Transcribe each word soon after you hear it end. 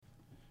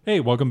Hey,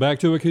 welcome back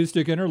to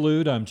Acoustic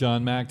Interlude. I'm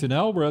John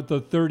McDonnell. We're at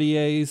the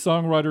 30A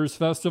Songwriters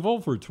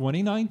Festival for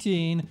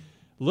 2019.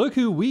 Look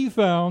who we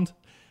found.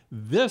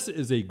 This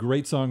is a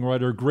great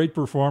songwriter, great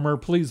performer.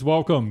 Please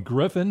welcome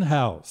Griffin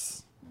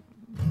House.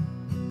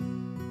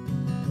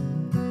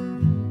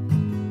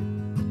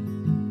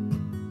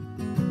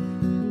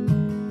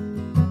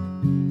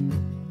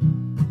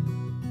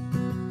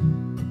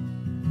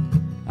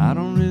 I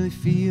don't really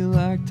feel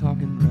like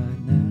talking right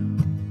now.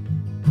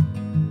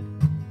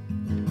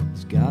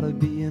 There's gotta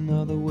be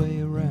another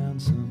way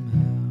around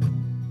somehow.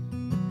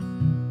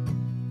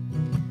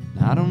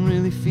 I don't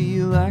really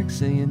feel like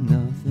saying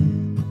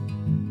nothing.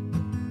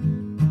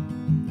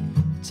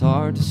 It's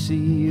hard to see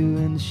you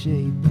in the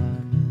shape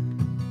I'm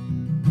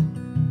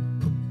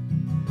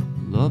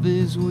in. Love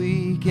is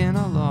weak and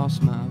I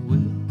lost my will.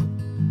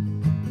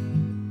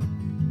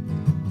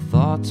 My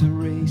thoughts are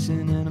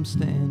racing and I'm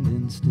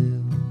standing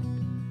still.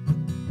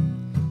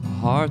 Our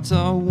hearts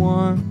are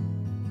one,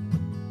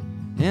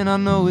 and I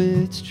know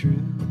it's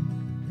true.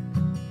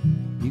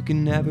 You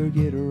can never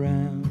get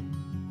around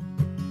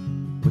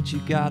what you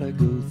gotta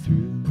go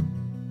through.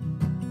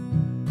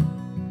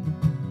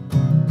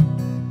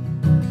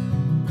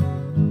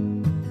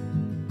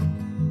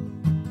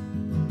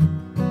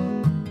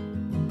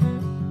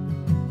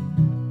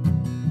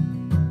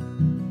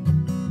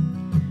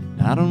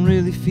 I don't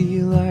really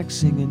feel like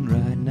singing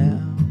right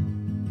now,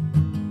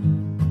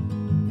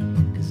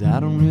 'cause I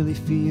don't really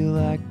feel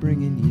like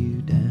bringing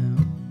you down.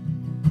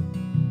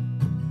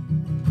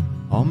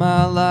 All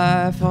my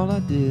life, all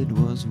I did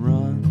was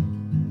run.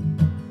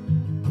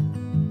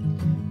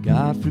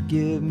 God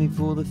forgive me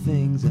for the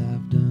things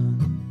I've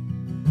done.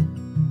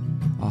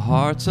 Our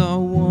hearts are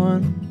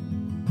one,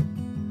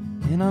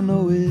 and I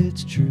know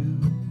it's true.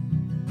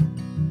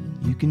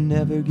 You can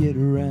never get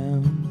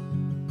around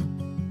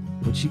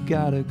what you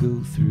gotta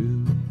go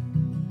through.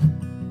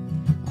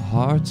 Our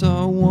hearts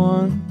are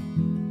one,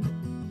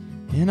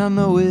 and I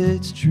know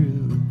it's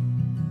true.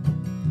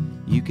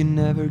 You can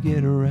never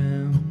get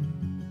around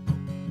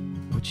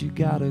what you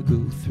gotta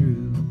go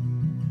through.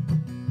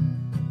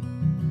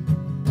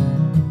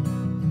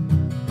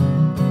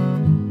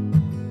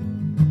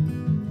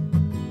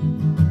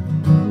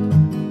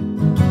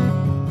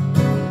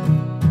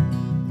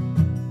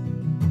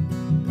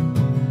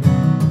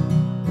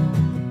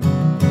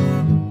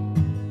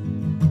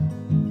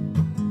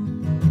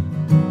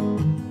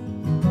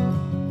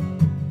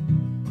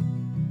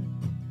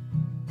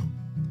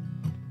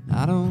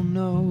 I don't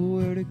know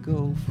where to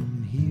go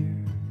from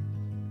here.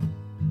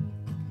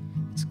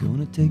 It's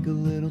gonna take a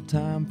little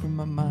time for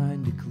my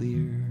mind to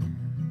clear.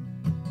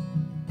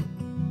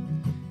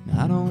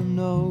 I don't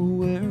know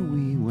where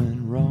we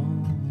went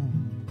wrong,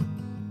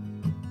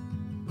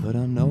 but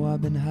I know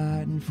I've been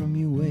hiding from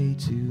you way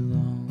too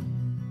long.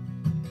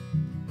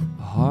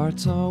 Our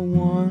hearts are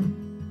one,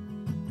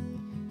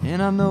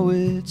 and I know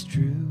it's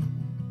true.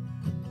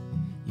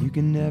 You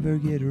can never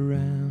get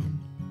around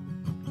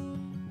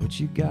what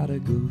you gotta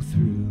go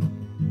through.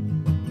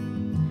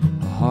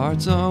 Our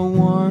hearts are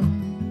one,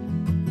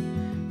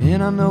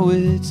 and I know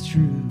it's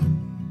true.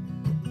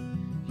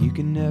 You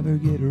can never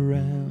get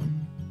around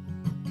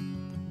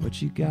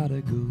what you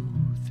gotta go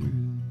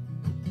through.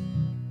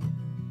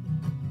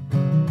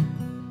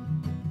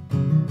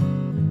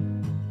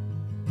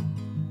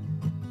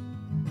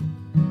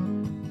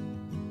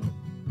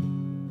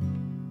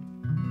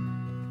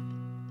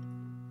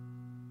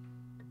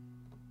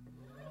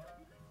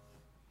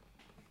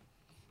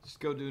 Just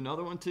go do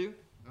another one too?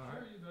 All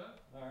right, you bet.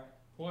 All right.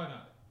 Why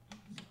not?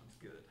 Sounds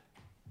good.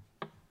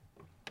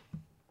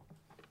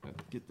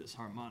 Get this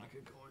harmonica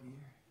going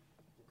here.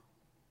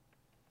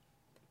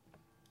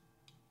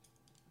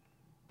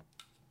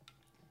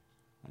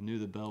 I knew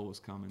the bell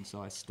was coming,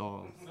 so I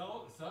stalled.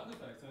 Sound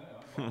effects, I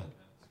love it, man.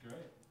 It's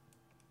great.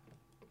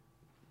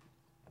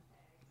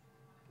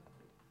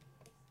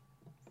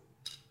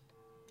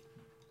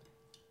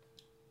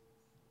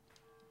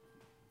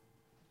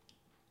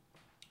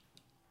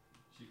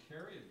 You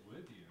carry it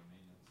with you. I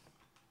mean,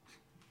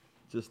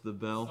 it's Just the a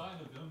bell. sign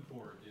of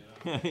import, you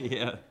know.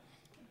 Yeah.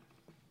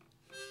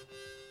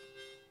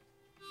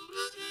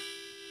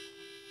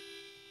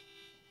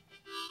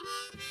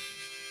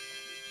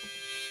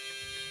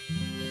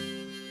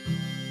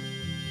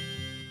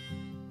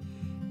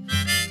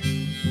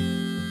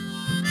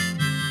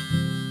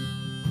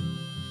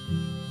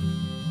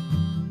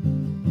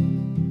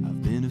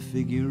 I've been a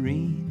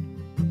figurine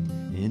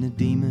in a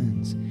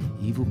demon's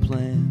evil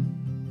plan.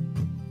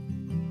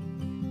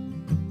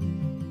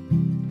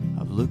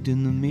 I've looked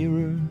in the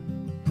mirror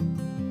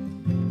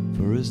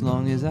for as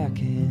long as I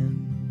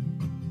can,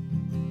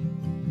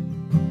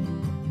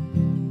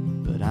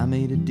 but I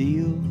made a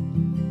deal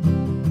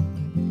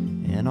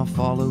and I'll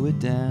follow it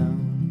down,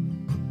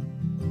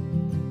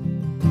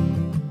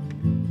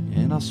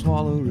 and I'll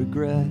swallow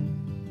regret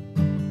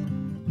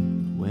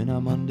when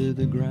I'm under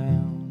the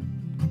ground.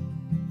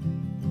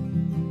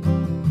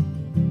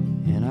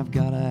 And I've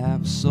gotta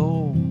have a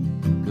soul,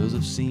 'cause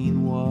I've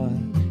seen what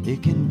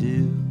it can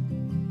do.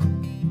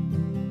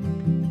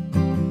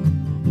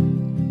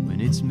 When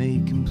when it's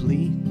made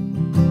complete,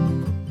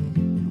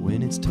 and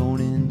when it's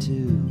torn in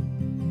two.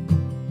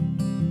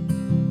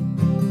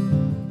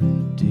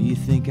 Do you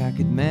think I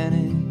could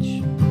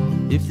manage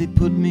if they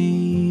put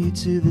me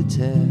to the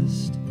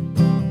test?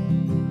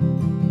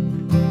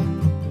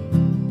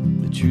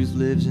 The truth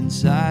lives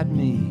inside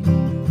me,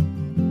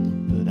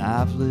 but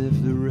I've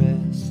lived the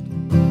rest.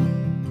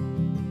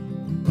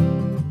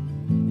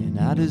 And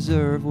I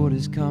deserve what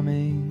is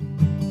coming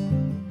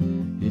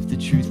if the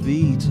truth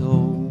be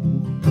told.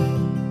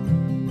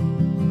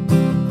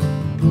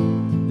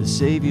 The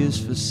Savior's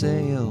for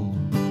sale,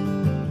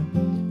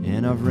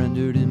 and I've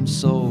rendered him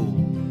sold.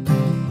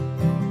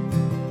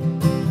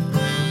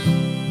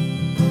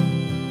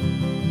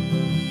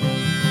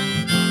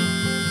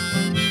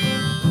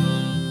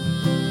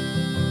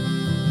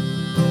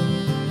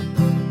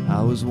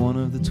 I was one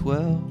of the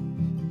 12,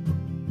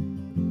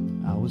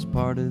 I was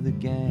part of the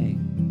gang.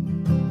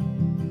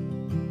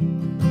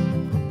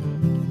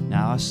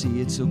 Now I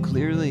see it so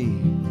clearly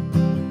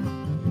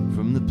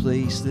from the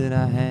place that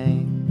I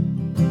hang.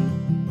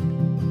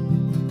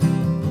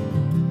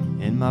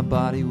 And my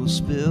body will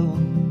spill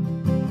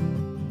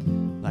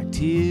like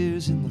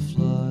tears in the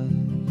flood.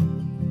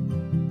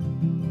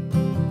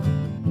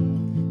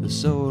 The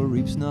sower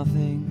reaps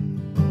nothing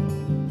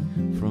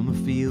from a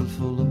field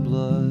full of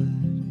blood.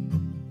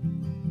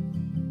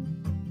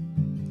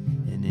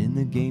 In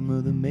the game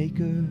of the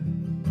maker,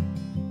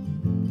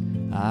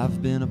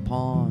 I've been a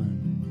pawn.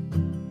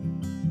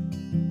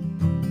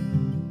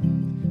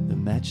 The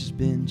match has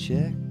been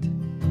checked,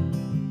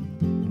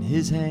 and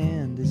his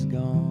hand is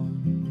gone.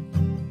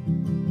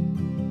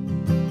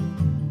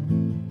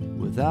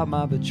 Without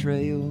my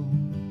betrayal,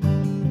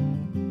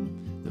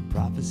 the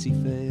prophecy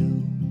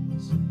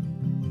fails.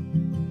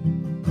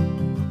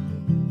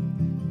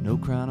 No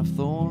crown of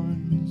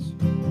thorns,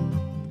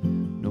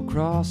 no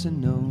cross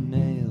and no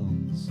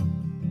nails.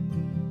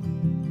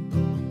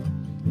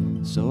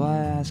 So I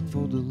ask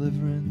for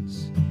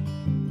deliverance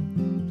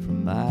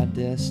from my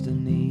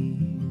destiny.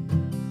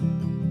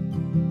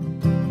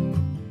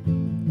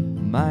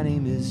 My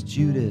name is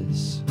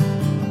Judas.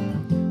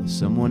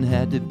 Someone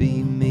had to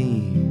be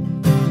me.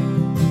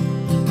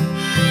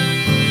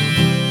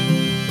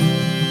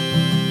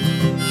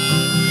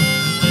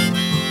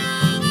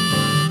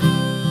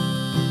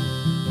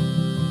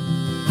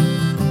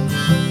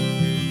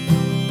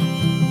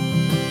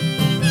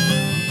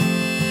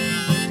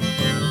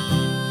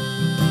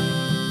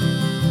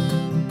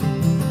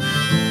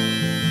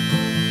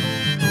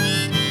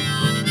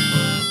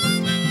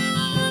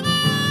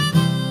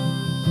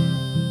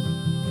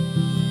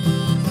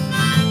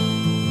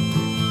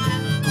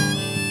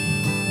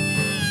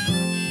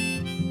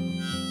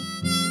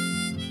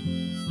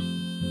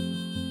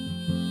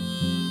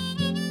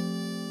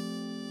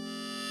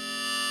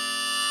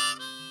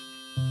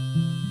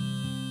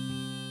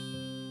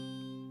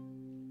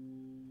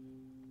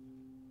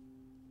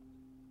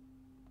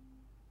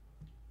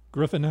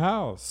 Griffin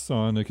House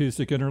on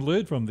acoustic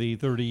interlude from the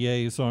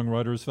 30A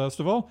Songwriters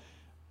Festival.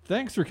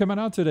 Thanks for coming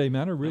out today,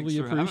 man. I really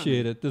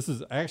appreciate it. This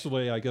is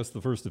actually, I guess,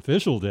 the first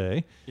official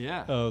day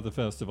of the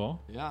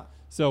festival. Yeah.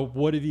 So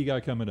what have you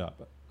got coming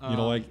up?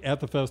 Like at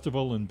the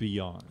festival and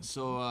beyond.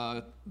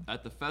 So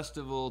at the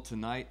festival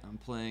tonight, I'm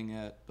playing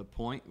at The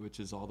Point, which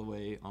is all the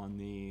way on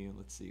the,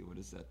 let's see, what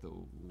is that, the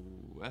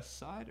west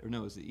side? Or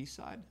no, is it the east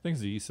side? I think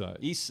it's the east side.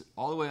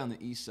 All the way on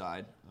the east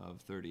side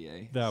of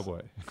 30A. That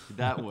way.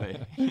 That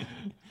way.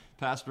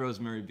 Past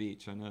Rosemary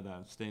Beach. I know that.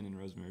 I'm staying in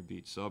Rosemary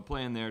Beach. So I'm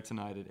playing there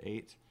tonight at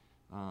 8,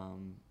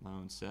 my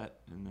own set.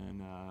 And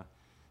then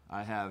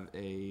I have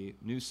a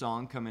new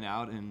song coming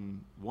out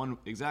in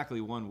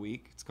exactly 1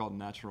 week. It's called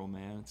Natural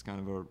Man. It's kind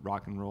of a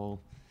rock and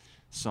roll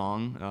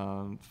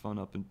song, fun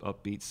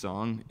upbeat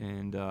song,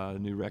 and a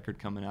new record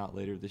coming out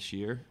later this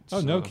year. Oh,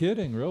 so, no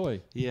kidding,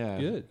 really? Yeah.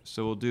 Good.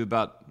 So we'll do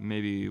about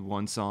maybe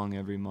one song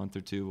every month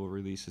or two. We'll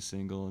release a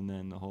single, and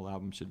then the whole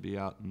album should be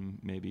out in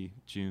maybe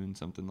June,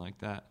 something like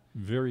that.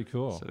 Very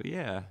cool. So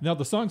yeah. Now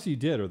the songs you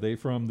did, are they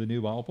from the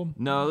new album?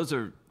 No, those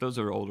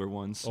are older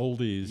ones.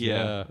 Oldies,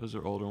 yeah. Those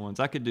are older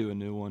ones. I could do a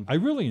new one. I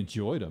really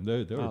enjoyed them.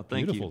 They were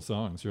beautiful you.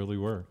 songs, really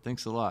were.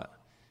 Thanks a lot.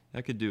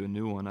 I could do a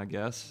new one, I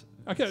guess.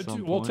 Okay,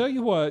 well, tell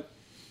you what.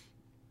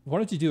 Why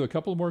don't you do a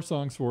couple more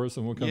songs for us,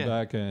 and we'll come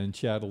back and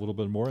chat a little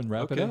bit more and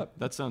wrap it up.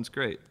 That sounds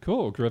great.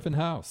 Cool, Griffin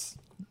House.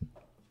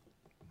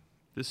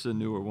 This is a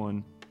newer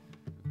one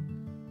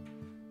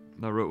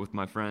I wrote with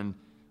my friend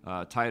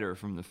Titer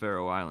from the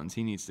Faroe Islands.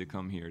 He needs to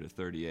come here to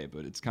 30A,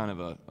 but it's kind of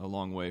a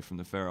long way from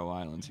the Faroe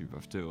Islands. You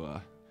have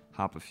to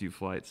hop a few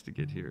flights to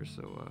get here.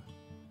 So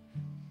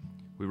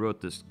we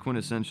wrote this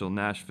quintessential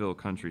Nashville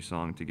country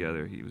song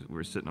together. We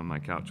were sitting on my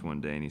couch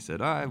one day, and he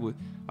said, I would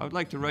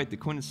like to write the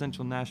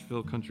quintessential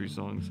Nashville country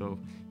song. So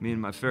me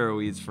and my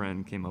Faroese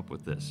friend came up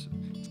with this.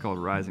 It's called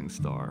Rising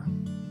Star.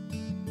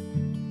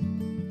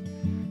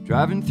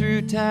 Driving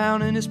through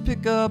town in his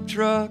pickup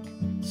truck,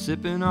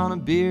 sipping on a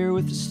beer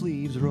with the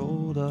sleeves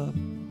rolled up.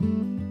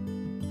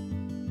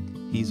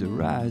 He's a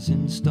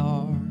rising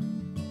star.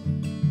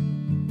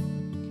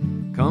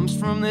 Comes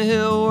from the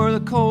hill where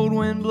the cold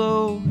wind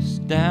blows,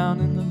 down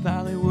in the valley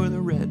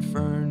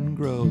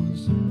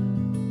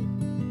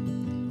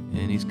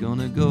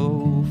gonna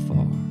go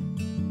far.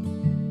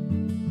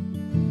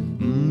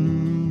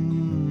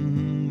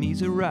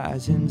 He's a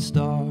rising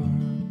star.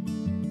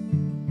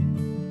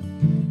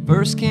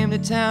 First came to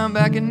town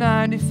back in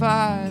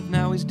 '95.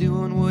 Now he's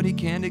doing what he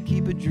can to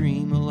keep a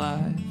dream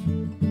alive.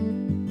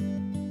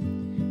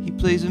 He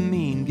plays a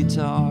mean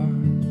guitar.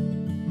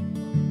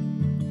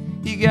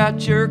 He got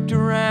jerked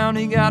around,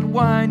 he got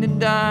wined and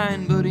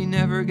dined, but he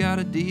never got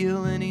a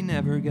deal and he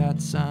never got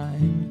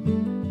signed.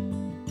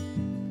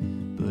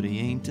 But he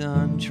ain't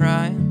done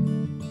trying.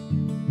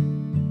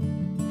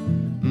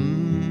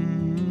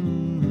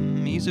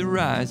 He's a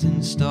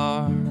rising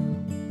star.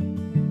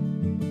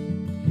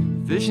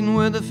 Fishing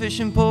with a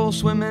fishing pole,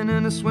 swimming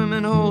in a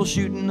swimming hole,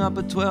 shooting up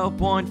a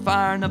 12-point,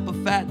 firing up a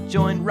fat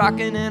joint,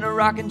 rocking in a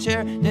rocking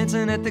chair,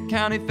 dancing at the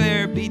county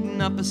fair,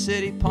 beating up a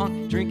city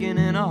punk, drinking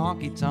in a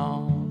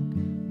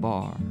honky-tonk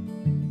bar.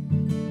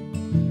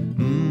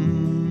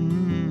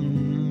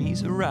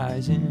 He's a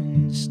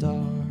rising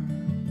star.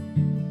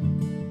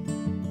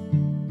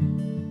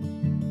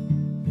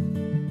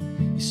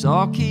 He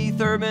saw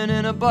Keith Urban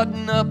in a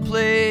button-up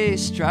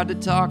place, tried to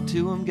talk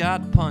to him,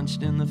 got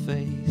punched in the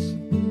face.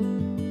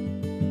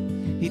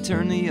 He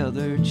turned the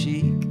other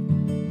cheek.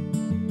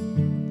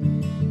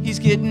 He's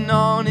getting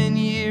on in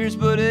years,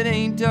 but it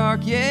ain't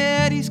dark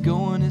yet. He's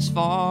going as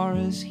far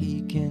as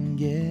he can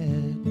get,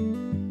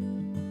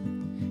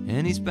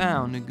 and he's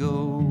bound to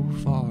go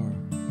far.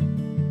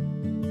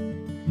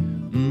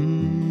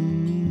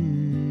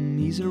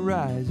 He's a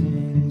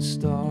rising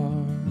star.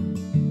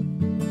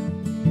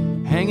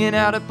 Hanging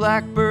out at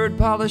Blackbird,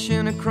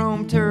 polishing a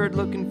chrome turd,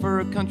 looking for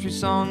a country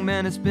song,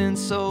 man, it's been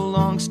so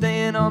long.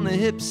 Staying on the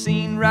hip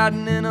scene,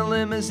 riding in a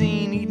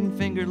limousine, eating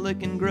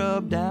finger-licking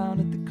grub down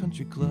at the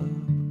country club.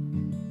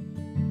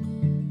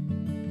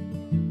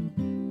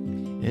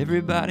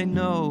 Everybody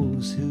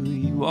knows who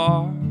you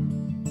are.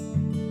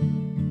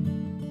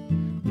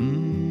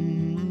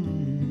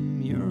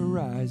 You're a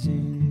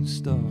rising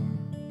star.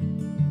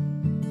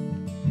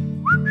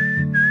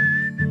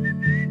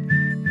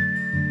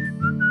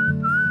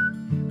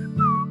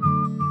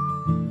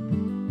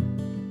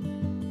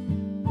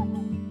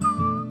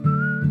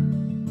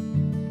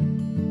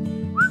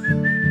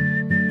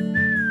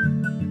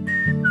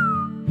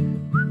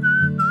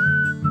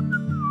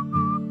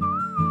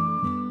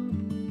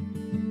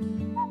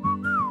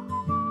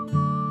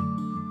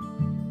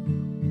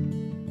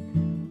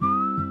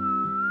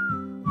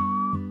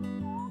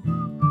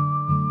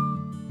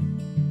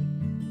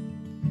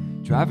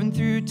 Driving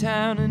through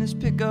town in his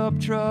pickup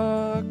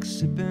truck,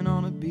 sipping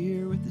on a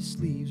beer with his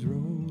sleeves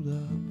rolled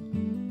up.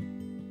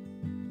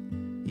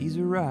 He's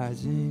a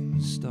rising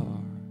star.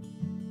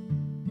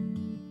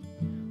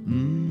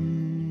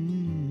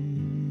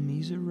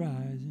 He's a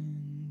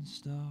rising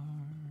star.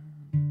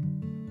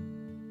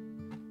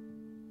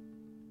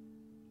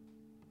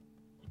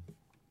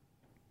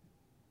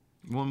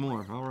 One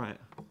more, all right.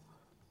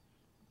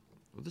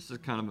 Well, this is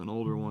kind of an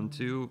older one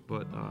too,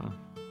 but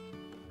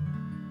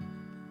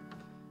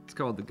it's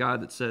called "The Guy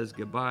That Says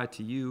Goodbye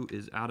to You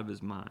Is Out of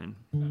His Mind."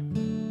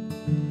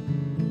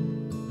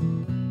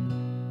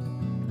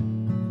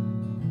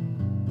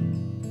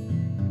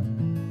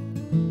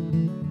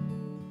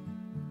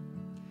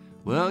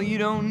 Well, you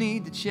don't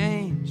need to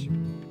change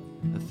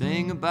a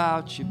thing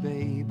about you,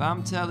 babe.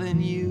 I'm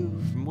telling you,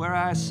 from where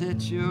I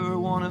sit, you're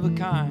one of a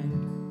kind.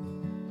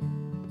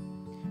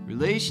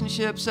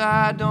 Relationships,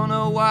 I don't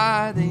know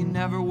why, they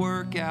never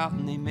work out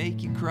and they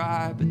make you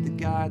cry, but the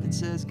guy that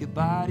says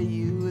goodbye to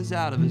you is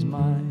out of his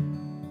mind.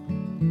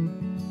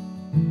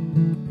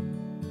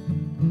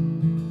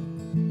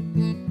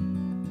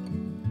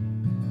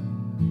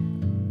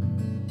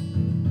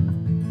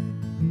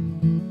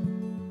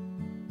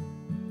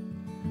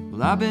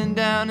 Well, I've been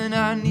down and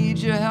I need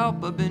your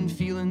help. I've been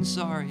feeling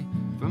sorry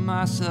for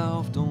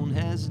myself. Don't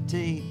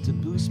hesitate to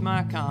boost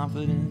my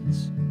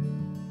confidence.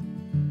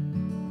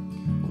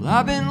 Well,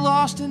 I've been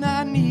lost and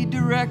I need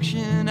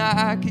direction.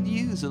 I could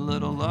use a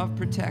little love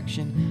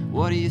protection.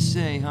 What do you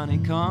say, honey?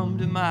 Come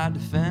to my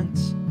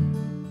defense.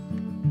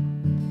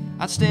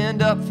 I'd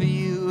stand up for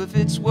you if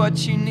it's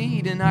what you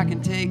need, and I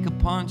can take a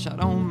punch. I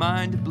don't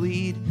mind to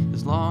bleed,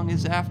 as long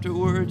as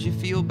afterwards you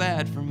feel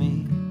bad for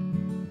me.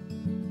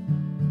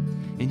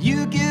 And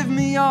you give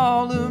me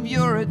all of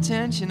your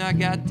attention. I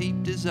got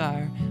deep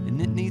desire and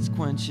it needs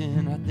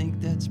quenching. I think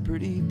that's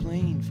pretty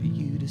plain for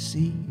you to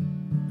see.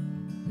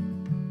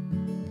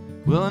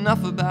 Well,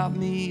 enough about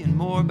me and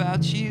more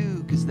about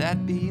you, 'cause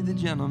that'd be the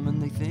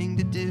gentlemanly thing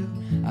to do.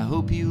 I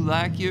hope you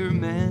like your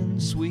men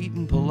sweet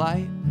and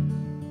polite.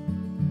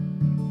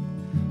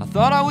 I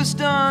thought I was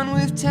done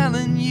with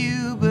telling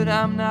you, but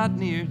I'm not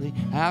nearly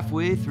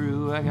halfway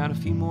through. I got a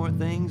few more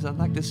things I'd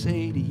like to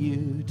say to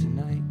you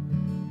tonight,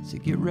 so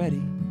get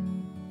ready.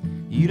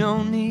 You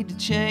don't need to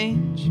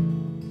change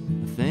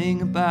a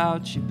thing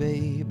about you,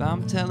 babe.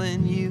 I'm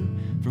telling you,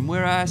 from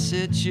where I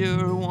sit,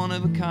 you're one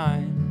of a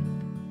kind.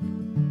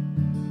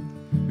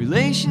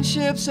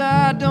 Relationships,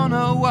 I don't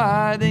know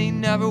why, they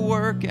never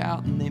work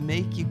out and they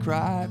make you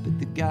cry, but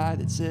the guy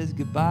that says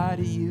goodbye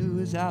to you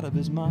is out of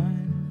his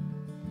mind.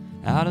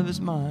 out of his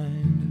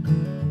mind.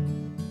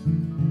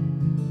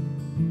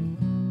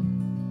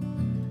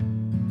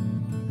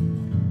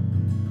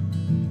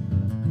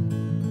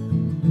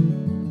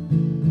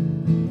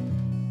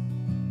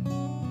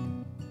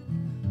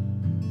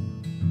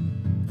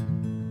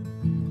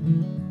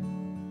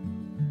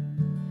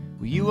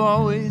 Well, you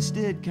always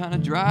did kind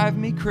of drive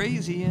me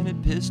crazy, and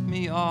it pissed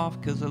me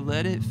off 'cause I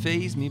let it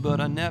faze me,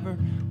 but I never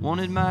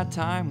wanted my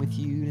time with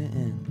you to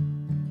end.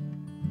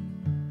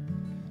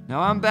 Now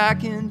I'm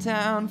back in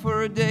town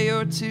for a day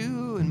or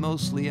two, and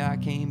mostly I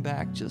came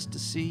back just to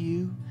see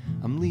you.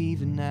 I'm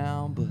leaving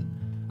now, but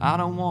I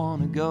don't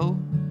want to go.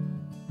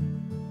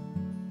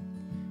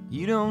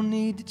 You don't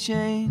need to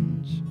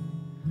change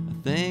a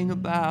thing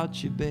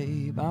about you,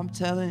 babe. I'm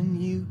telling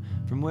you,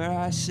 from where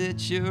I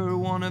sit, you're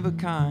one of a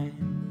kind.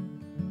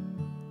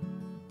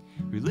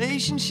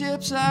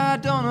 Relationships, I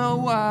don't know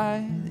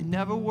why, they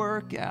never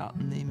work out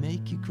and they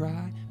make you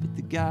cry, but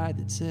the guy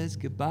that says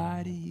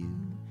goodbye to you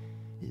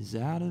is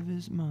out of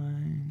his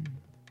mind.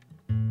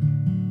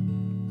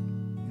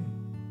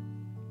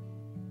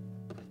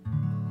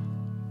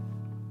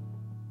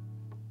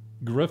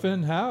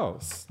 Griffin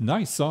House.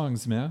 Nice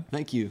songs, man.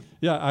 Thank you.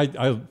 Yeah,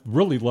 I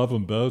really love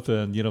them both.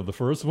 And, you know, the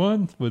first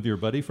one with your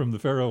buddy from the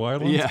Faroe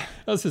Islands, Yeah.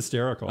 that was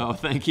hysterical. Oh,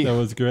 thank you. That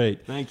was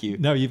great. Thank you.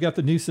 Now, you've got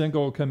the new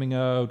single coming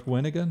out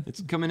when again?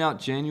 It's coming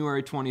out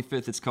January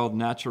 25th. It's called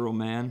Natural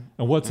Man.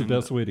 And what's the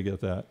best way to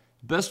get that?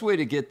 Best way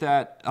to get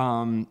that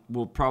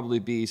will probably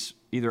be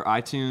either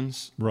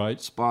iTunes, Right.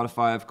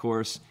 Spotify, of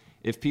course.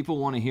 If people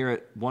want to hear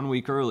it 1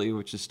 week early,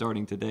 which is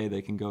starting today,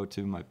 they can go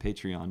to my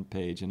Patreon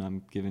page, and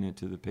I'm giving it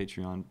to the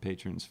Patreon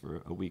patrons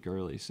for a week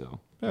early. So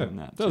Hey, doing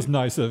that that's too.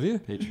 nice of you.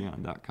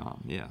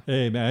 Patreon.com. Yeah,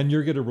 Hey, man,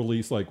 you're going to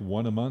release like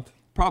one a month?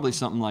 probably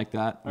something like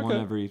that. Okay.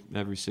 One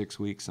every 6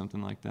 weeks,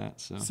 something like that.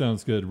 So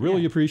Sounds good.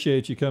 Really Yeah.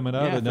 appreciate you coming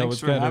out. Yeah, I know thanks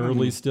it's for kind of having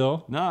early me.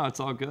 still. no, it's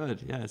all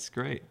good. Yeah, it's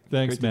great.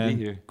 Thanks, great man. To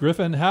be here.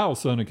 Griffin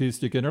House on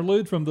Acoustic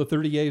Interlude from the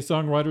 30A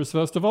Songwriters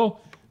Festival.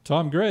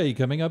 Tom Gray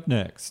coming up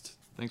next.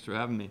 Thanks for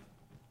having me.